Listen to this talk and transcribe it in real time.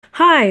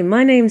Hi,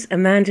 my name's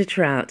Amanda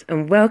Trout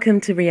and welcome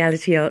to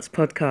Reality Arts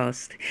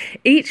Podcast.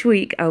 Each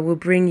week I will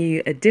bring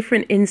you a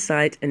different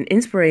insight and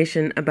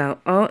inspiration about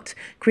art,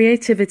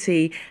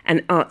 creativity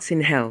and arts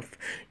in health.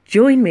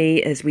 Join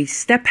me as we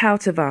step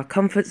out of our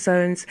comfort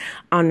zones,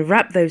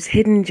 unwrap those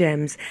hidden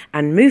gems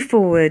and move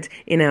forward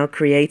in our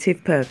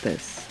creative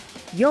purpose.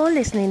 You're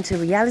listening to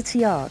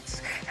Reality Arts,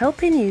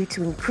 helping you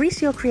to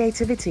increase your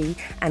creativity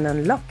and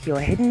unlock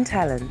your hidden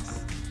talents.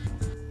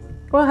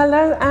 Well,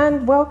 hello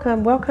and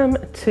welcome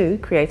to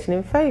Creating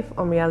in Faith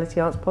on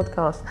Reality Arts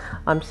Podcast.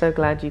 I'm so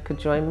glad you could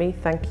join me.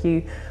 Thank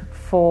you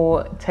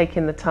for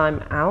taking the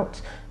time out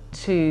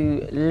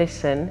to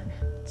listen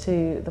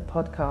to the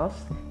podcast.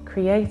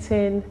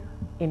 Creating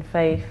in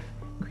Faith,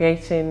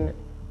 creating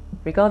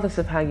regardless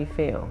of how you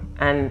feel.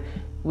 And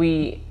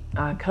we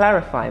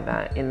clarify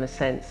that in the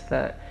sense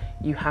that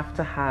you have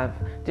to have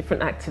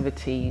different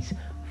activities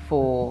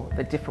for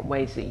the different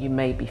ways that you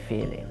may be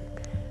feeling.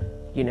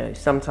 You know,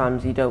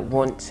 sometimes you don't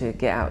want to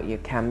get out your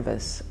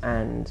canvas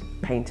and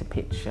paint a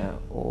picture,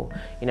 or,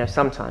 you know,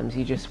 sometimes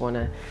you just want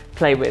to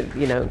play with,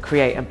 you know,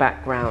 create a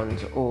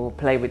background or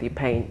play with your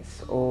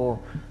paints or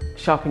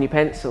sharpen your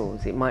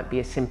pencils. It might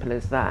be as simple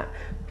as that,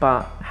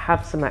 but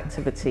have some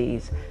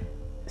activities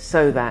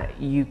so that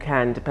you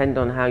can, depend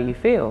on how you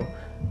feel,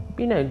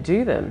 you know,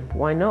 do them.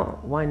 Why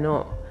not? Why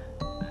not?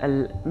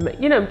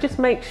 You know, just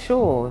make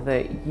sure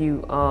that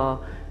you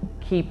are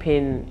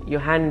keeping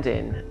your hand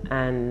in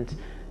and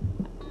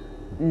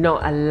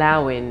not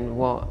allowing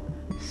what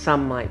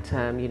some might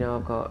term, you know,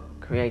 I've got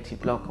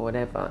creative block or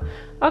whatever.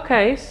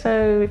 Okay,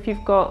 so if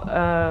you've got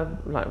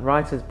like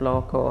writer's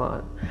block,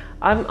 or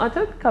I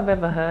don't think I've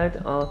ever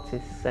heard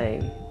artists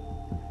say,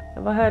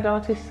 have I heard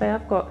artists say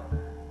I've got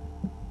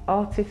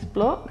artist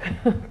block,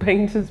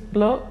 painter's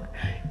block,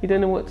 you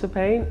don't know what to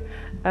paint?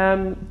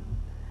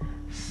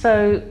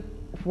 So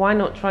why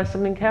not try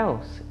something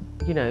else?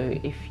 You know,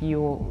 if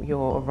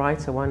you're a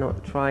writer, why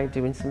not try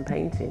doing some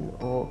painting?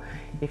 Or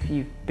if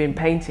you've been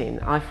painting,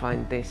 I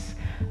find this,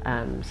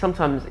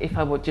 sometimes if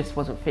I just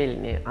wasn't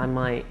feeling it, I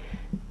might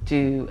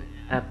do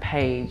a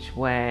page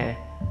where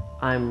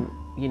I'm,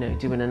 you know,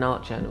 doing an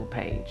art journal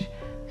page.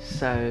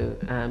 So,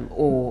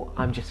 or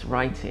I'm just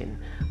writing.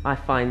 I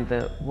find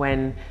that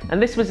when, and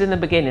this was in the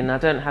beginning, I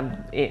don't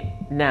have it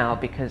now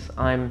because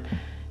I'm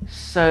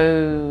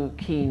so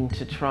keen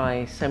to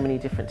try so many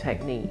different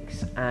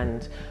techniques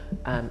and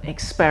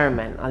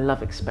experiment. I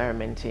love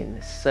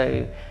experimenting,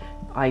 so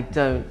I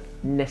don't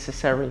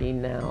necessarily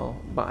now,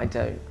 but I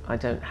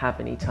don't have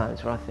any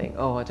times where I think,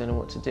 oh, I don't know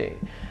what to do.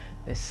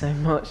 There's so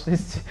much,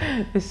 there's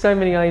so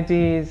many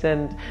ideas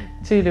and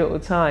too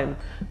little time.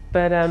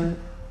 But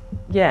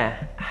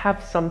yeah,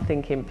 have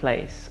something in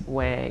place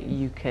where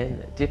you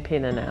can dip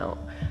in and out,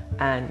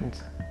 and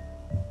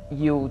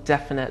you'll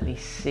definitely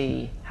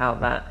see how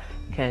that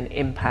can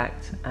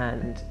impact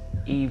and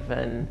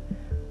even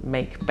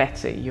make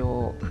better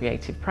your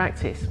creative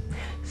practice.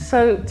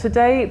 So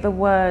today the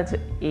word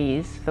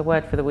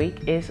for the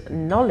week is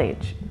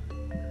knowledge.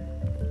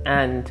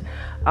 And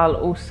I'll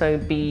also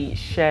be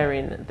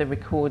sharing the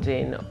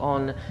recording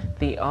on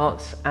the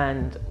Arts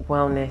and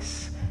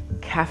Wellness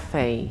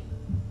Cafe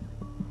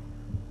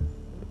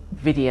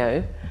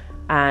video,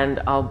 and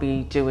I'll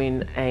be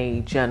doing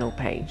a journal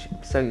page.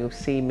 So you'll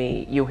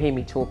hear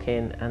me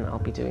talking, and I'll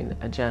be doing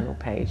a journal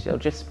page. There'll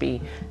just be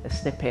a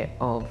snippet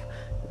of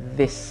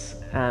this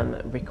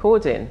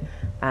recording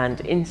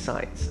and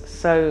insights.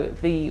 So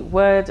the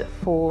word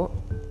for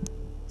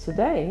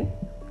today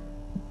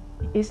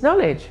is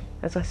knowledge,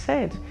 as I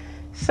said.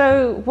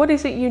 So what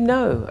is it you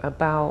know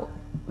about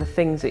the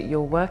things that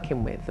you're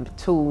working with, the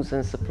tools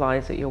and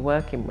supplies that you're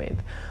working with?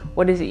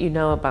 What is it you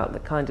know about the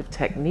kind of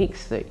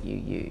techniques that you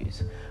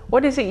use?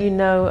 What is it you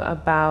know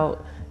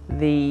about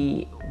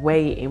the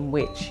way in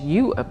which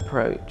you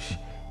approach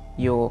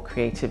your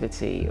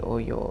creativity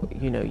or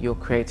your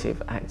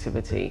creative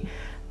activity?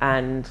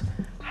 And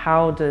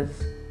how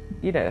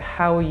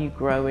are you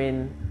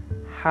growing?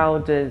 How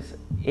does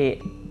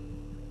it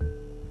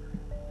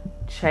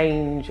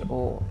change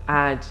or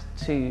add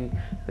to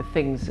the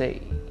things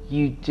that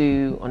you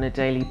do on a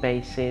daily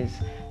basis?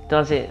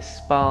 Does it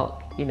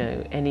spark,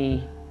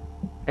 any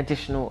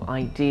additional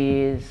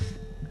ideas?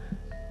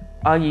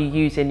 Are you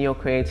using your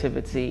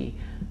creativity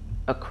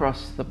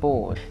across the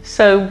board?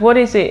 So what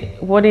is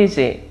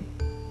it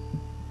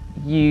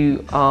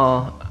you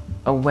are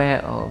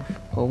aware of,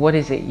 or what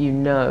is it you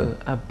know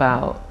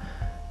about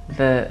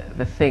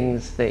the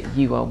things that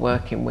you are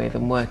working with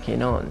and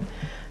working on?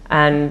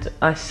 And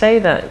I say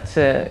that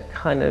to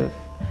kind of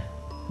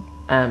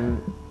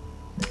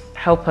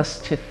help us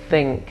to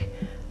think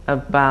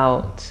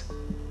about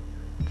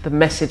the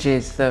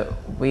messages that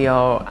we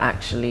are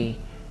actually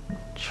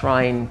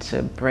trying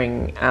to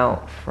bring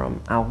out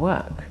from our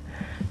work.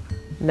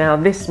 Now,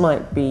 this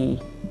might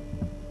be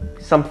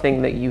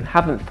something that you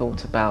haven't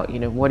thought about.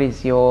 What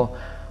is your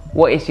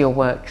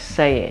work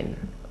saying?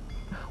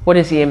 What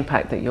is the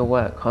impact that your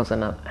work has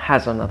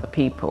on other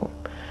people?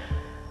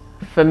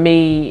 For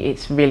me,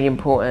 it's really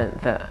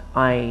important that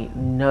I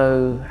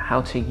know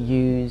how to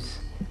use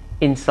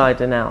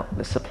inside and out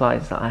the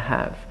supplies that I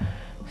have,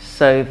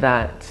 so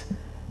that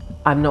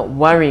I'm not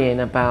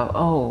worrying about,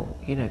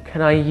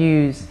 can I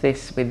use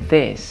this with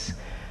this?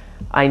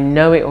 I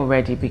know it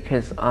already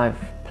because I've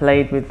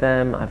played with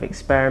them, I've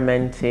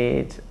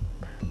experimented,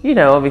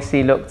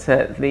 obviously looked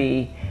at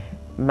the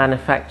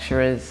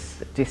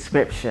manufacturer's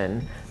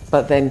description,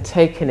 but then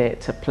taken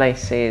it to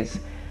places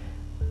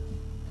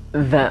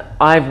that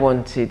I've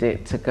wanted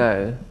it to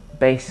go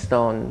based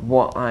on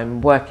what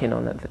I'm working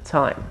on at the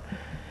time.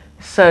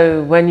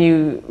 So when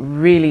you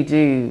really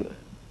do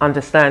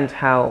understand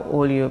how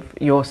all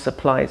your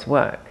supplies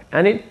work,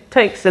 and it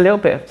takes a little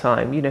bit of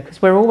time,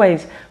 because we're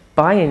always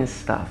buying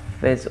stuff.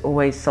 There's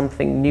always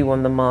something new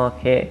on the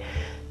market.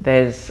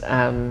 There's,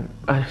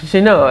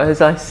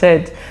 as I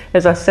said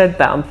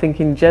that, I'm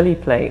thinking jelly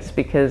plates,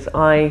 because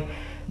I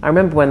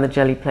remember when the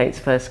jelly plates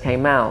first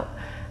came out,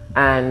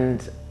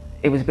 and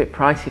it was a bit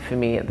pricey for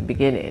me at the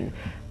beginning,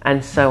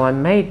 and so I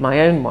made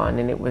my own one,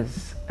 and it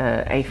was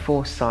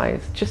A4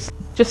 size, just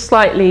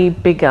slightly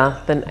bigger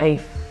than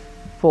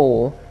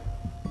A4,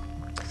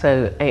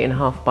 so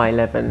 8.5 by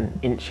 11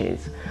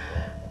 inches,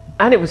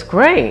 and it was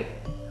great.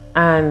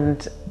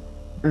 And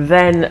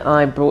then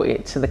I brought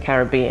it to the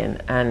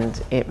Caribbean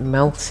and it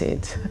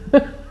melted.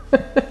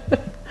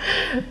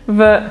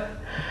 But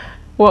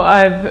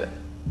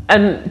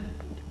and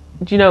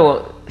do you know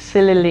what?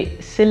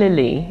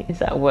 Sillily, is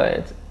that a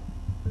word?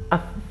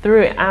 I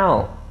threw it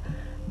out.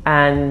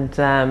 And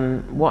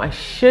what I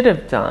should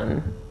have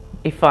done,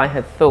 if I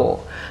had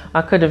thought,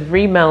 I could have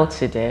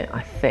remelted it,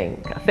 I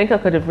think I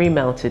could have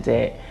remelted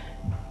it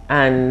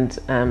and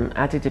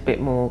added a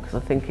bit more, because I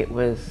think it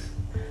was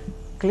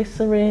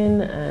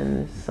glycerin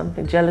and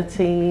something,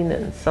 gelatine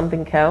and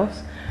something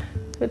else.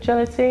 But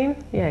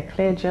gelatine? Yeah,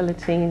 clear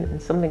gelatine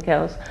and something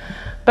else.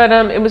 But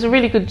it was a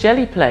really good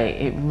jelly plate.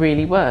 It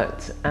really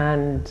worked.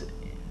 And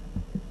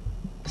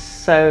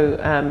so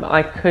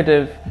I could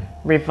have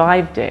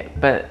revived it,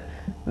 but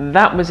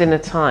that was in a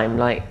time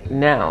like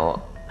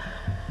now.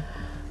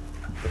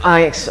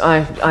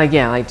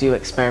 I do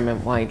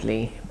experiment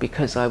widely,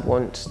 because I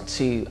want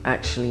to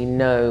actually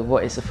know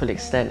what is the full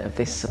extent of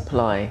this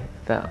supply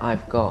that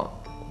I've got.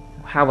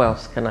 How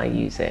else can I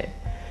use it?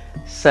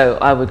 So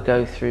I would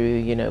go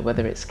through,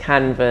 whether it's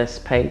canvas,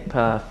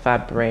 paper,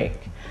 fabric,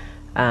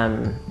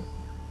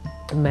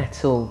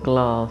 metal,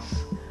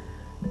 glass,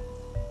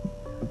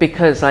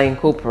 because I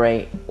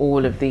incorporate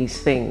all of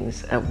these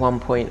things at one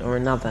point or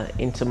another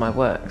into my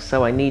work.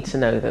 So I need to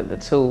know that the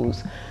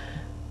tools,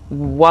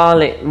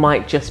 while it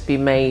might just be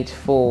made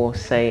for,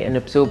 say, an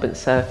absorbent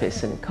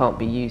surface and can't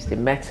be used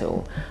in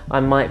metal, I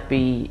might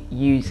be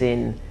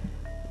using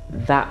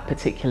that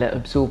particular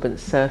absorbent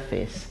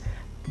surface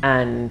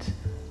and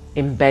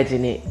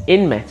embedding it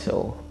in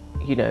metal.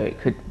 It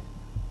could,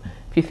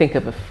 if you think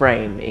of a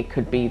frame, it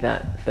could be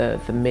that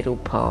the middle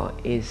part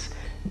is,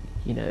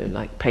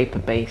 like paper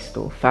based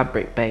or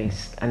fabric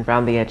based, and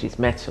round the edge is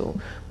metal,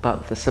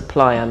 but the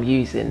supply I'm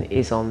using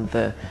is on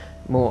the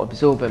more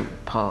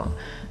absorbent part.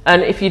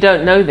 And if you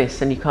don't know this,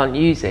 then you can't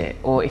use it.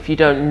 Or if you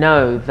don't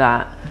know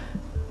that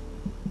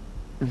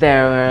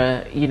there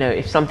are,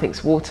 if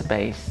something's water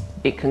based,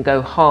 it can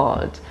go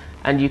hard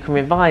and you can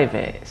revive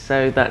it.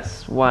 So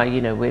that's why,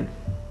 with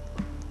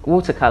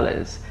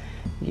watercolors,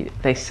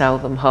 they sell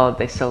them hard,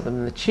 they sell them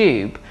in the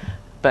tube.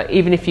 But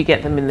even if you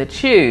get them in the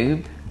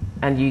tube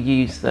and you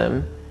use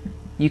them,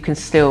 you can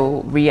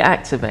still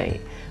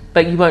reactivate.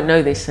 But you won't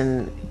know this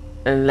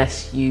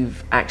unless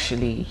you've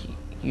actually,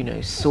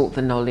 sought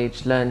the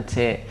knowledge, learnt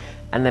it,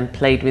 and then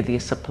played with your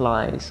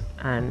supplies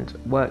and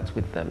worked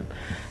with them.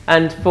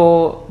 And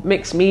for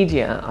mixed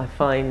media, I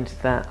find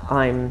that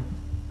I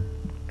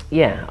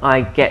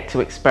get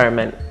to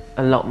experiment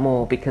a lot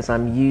more, because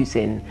I'm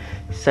using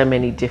so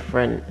many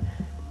different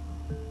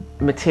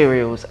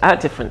materials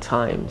at different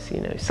times.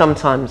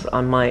 Sometimes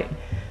I might,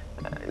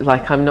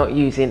 I'm not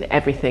using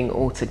everything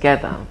all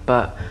together,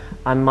 but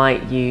I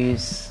might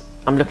use,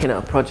 I'm looking at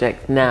a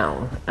project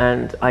now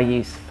and I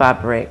use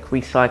fabric,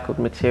 recycled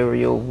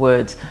material,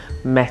 wood,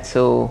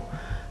 metal,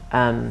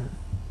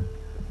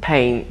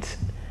 paint,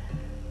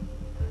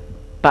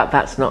 but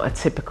that's not a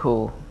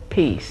typical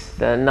piece.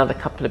 Another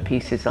couple of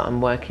pieces that I'm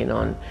working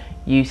on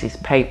uses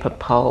paper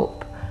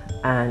pulp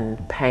and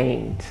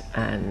paint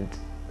and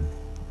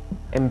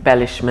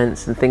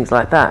embellishments and things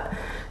like that.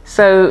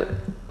 So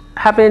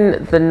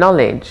having the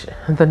knowledge,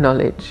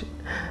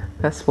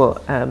 that's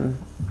what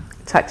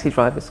taxi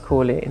drivers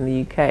call it in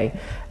the UK,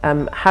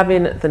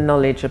 having the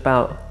knowledge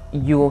about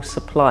your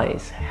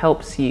supplies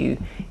helps you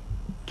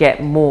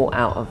get more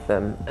out of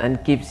them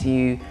and gives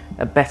you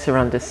a better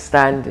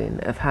understanding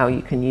of how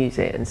you can use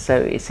it. And so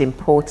it's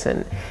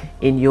important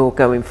in your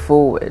going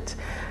forward.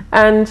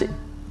 And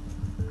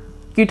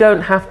you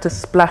don't have to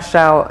splash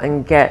out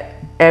and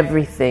get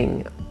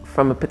everything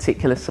from a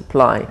particular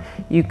supply.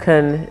 You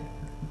can,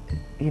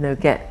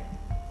 get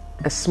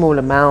a small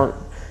amount.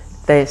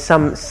 There's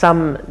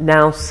some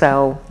now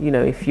sell,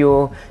 if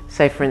you're,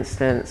 say for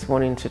instance,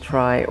 wanting to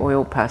try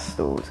oil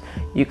pastels,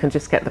 you can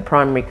just get the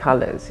primary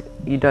colours.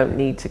 You don't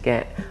need to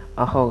get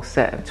a whole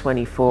set of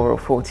 24 or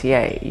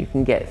 48. You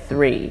can get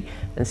 3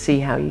 and see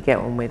how you get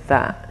on with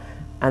that,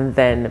 and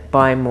then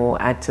buy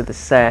more, add to the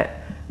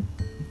set,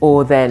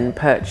 or then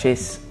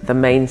purchase the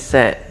main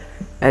set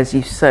as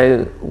you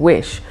so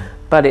wish.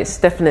 But it's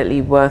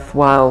definitely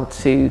worthwhile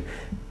to,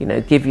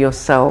 give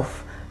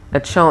yourself a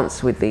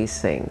chance with these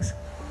things.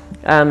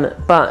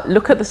 But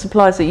look at the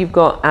supplies that you've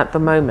got at the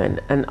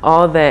moment, and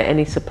are there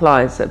any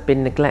supplies that have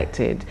been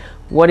neglected?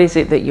 What is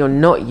it that you're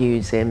not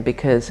using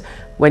because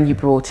when you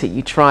brought it,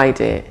 you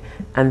tried it,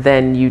 and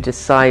then you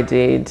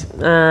decided,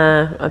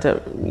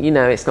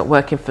 it's not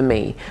working for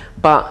me.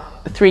 But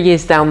 3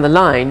 years down the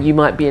line, you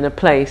might be in a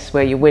place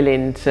where you're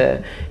willing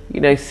to,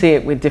 see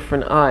it with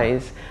different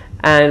eyes,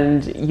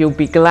 and you'll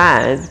be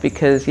glad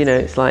because,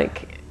 it's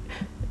like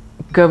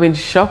going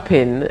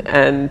shopping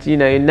and,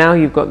 now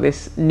you've got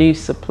this new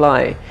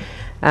supply.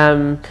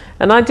 And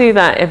I do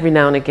that every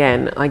now and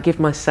again. I give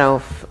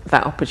myself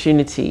that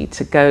opportunity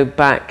to go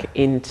back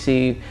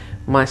into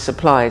my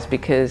supplies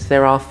because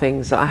there are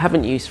things that I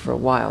haven't used for a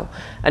while.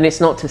 And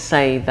it's not to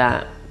say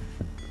that,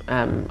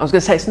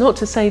 it's not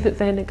to say that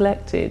they're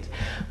neglected,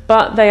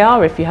 but they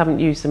are if you haven't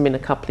used them in a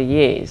couple of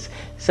years.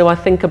 So I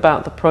think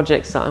about the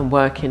projects that I'm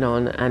working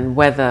on and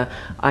whether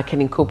I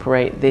can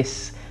incorporate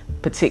this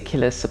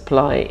particular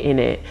supply in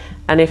it.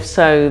 And if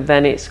so,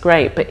 then it's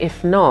great. But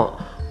if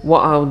not,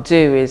 what I'll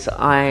do is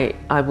I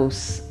will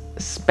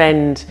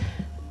spend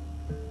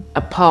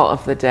a part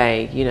of the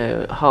day,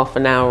 half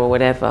an hour or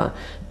whatever,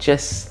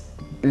 just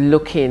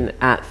looking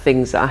at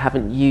things that I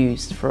haven't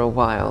used for a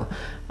while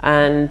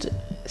and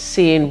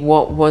seeing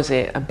what was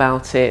it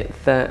about it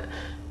that,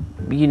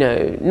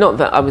 not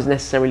that I was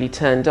necessarily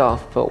turned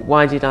off, but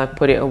why did I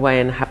put it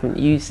away and haven't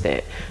used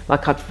it?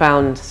 Like I'd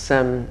found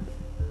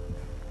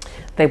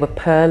they were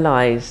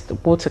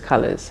pearlized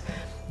watercolors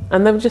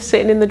and they were just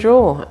sitting in the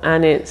drawer,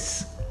 and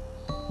it's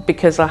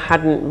because I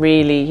hadn't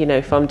really,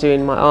 if I'm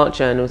doing my art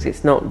journals,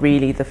 it's not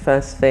really the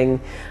first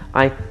thing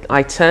I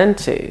turn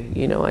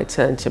to. I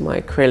turn to my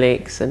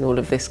acrylics and all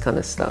of this kind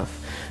of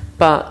stuff.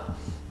 But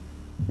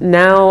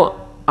now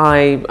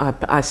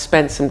I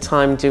spent some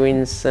time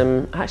doing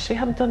actually I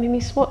haven't done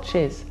any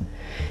swatches.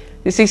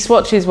 You see,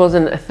 swatches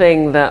wasn't a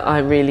thing that I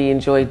really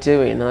enjoyed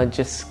doing. I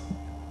just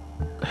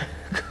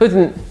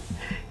couldn't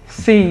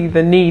see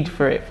the need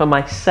for it for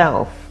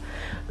myself.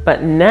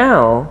 But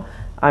now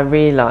I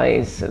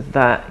realise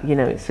that,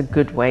 it's a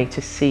good way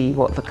to see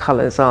what the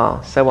colours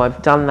are. So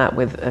I've done that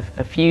with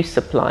a few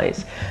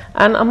supplies.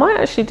 And I might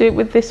actually do it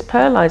with this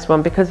pearlized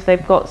one because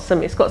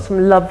it's got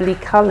some lovely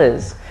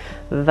colours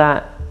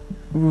that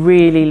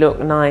really look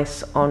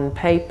nice on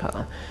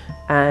paper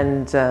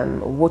and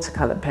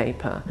watercolour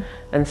paper.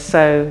 And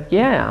so,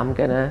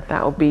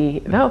 that'll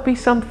be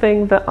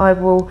something that I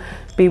will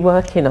be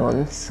working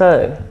on.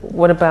 So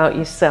what about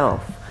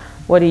yourself?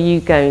 What are you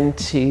going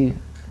to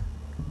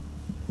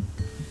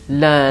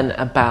learn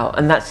about?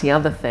 And that's the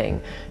other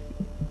thing,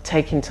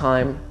 taking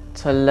time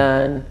to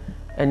learn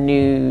a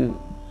new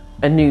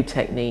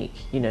technique,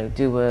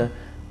 do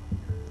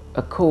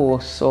a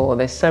course, or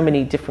there's so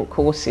many different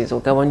courses, or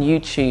go on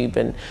YouTube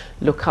and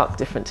look up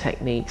different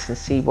techniques and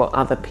see what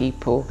other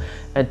people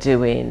are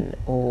doing,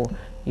 or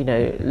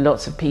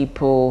lots of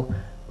people,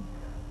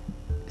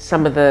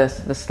 some of the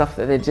stuff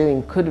that they're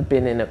doing could have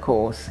been in a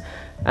course.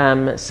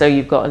 So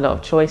you've got a lot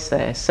of choice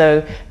there.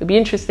 So it'd be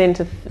interesting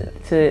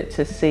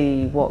to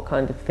see what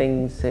kind of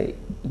things that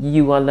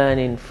you are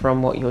learning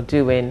from what you're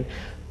doing,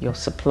 your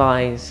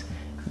supplies,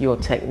 your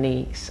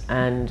techniques,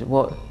 and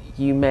what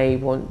you may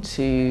want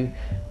to,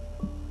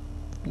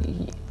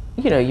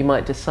 you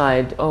might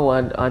decide,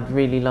 I'd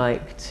really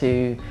like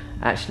to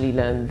actually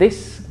learn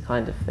this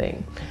kind of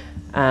thing.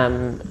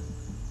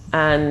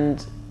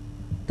 And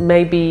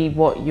maybe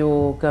what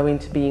you're going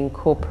to be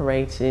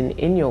incorporating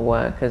in your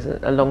work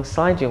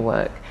alongside your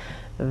work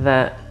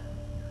that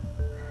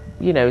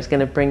is going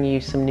to bring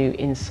you some new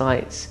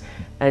insights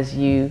as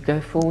you go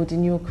forward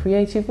in your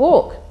creative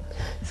walk.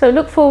 So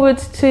look forward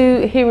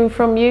to hearing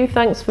from you.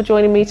 Thanks for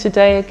joining me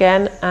today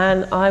again,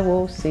 and I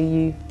will see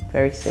you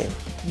very soon.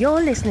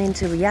 You're listening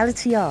to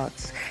Reality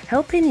Arts,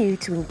 helping you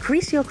to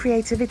increase your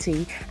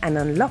creativity and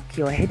unlock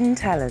your hidden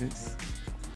talents.